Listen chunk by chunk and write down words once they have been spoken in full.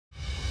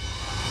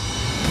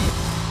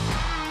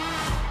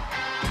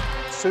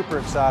super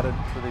excited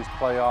for these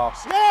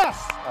playoffs.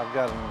 Yes! I've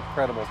got an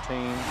incredible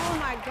team. Oh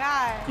my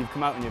God. You've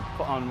come out and you've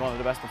put on one of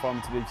the best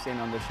performances we've seen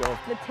on this show.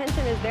 The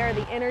tension is there,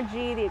 the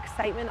energy, the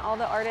excitement. All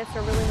the artists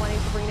are really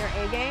wanting to bring their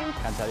A game.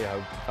 Can't tell you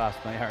how fast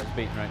my heart is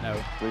beating right now.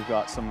 We've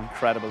got some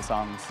incredible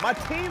songs. My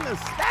team is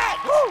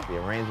stacked! Woo!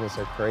 The arrangements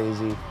are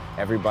crazy.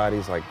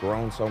 Everybody's like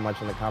grown so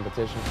much in the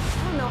competition.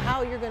 I don't know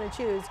how you're going to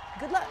choose.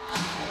 Good luck.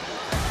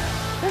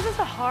 This is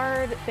a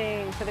hard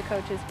thing for the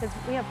coaches because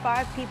we have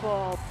 5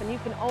 people and you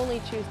can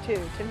only choose 2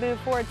 to move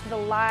forward to the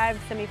live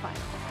semifinals.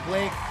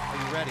 Blake,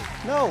 are you ready?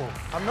 No,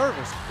 I'm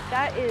nervous.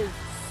 That is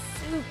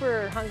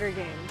super Hunger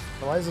Games.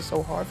 Why is it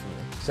so hard for me?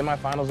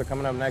 Semifinals are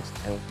coming up next,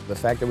 and the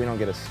fact that we don't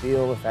get a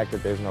steal, the fact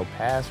that there's no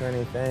pass or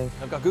anything.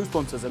 I've got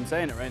goosebumps as I'm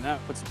saying it right now.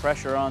 It puts the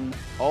pressure on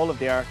all of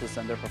the artists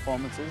and their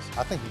performances.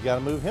 I think you got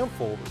to move him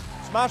forward.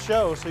 It's my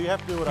show, so you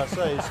have to do what I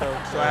say. So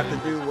I have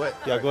to do what?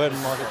 Yeah, go ahead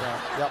and mark it down.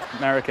 Yep.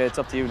 America, it's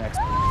up to you next.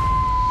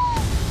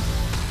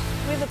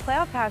 We have the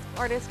playoff pass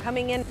artists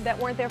coming in that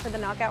weren't there for the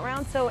knockout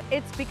round, so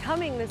it's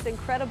becoming this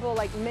incredible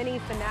like mini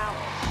finale.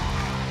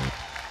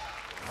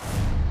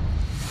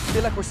 I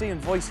feel like we're seeing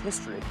voice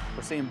history.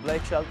 We're seeing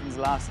Blake Shelton's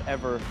last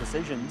ever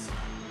decisions.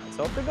 Let's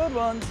hope they're good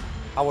ones.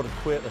 I would have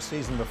quit a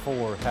season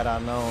before had I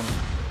known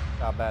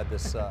how bad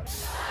this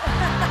sucks.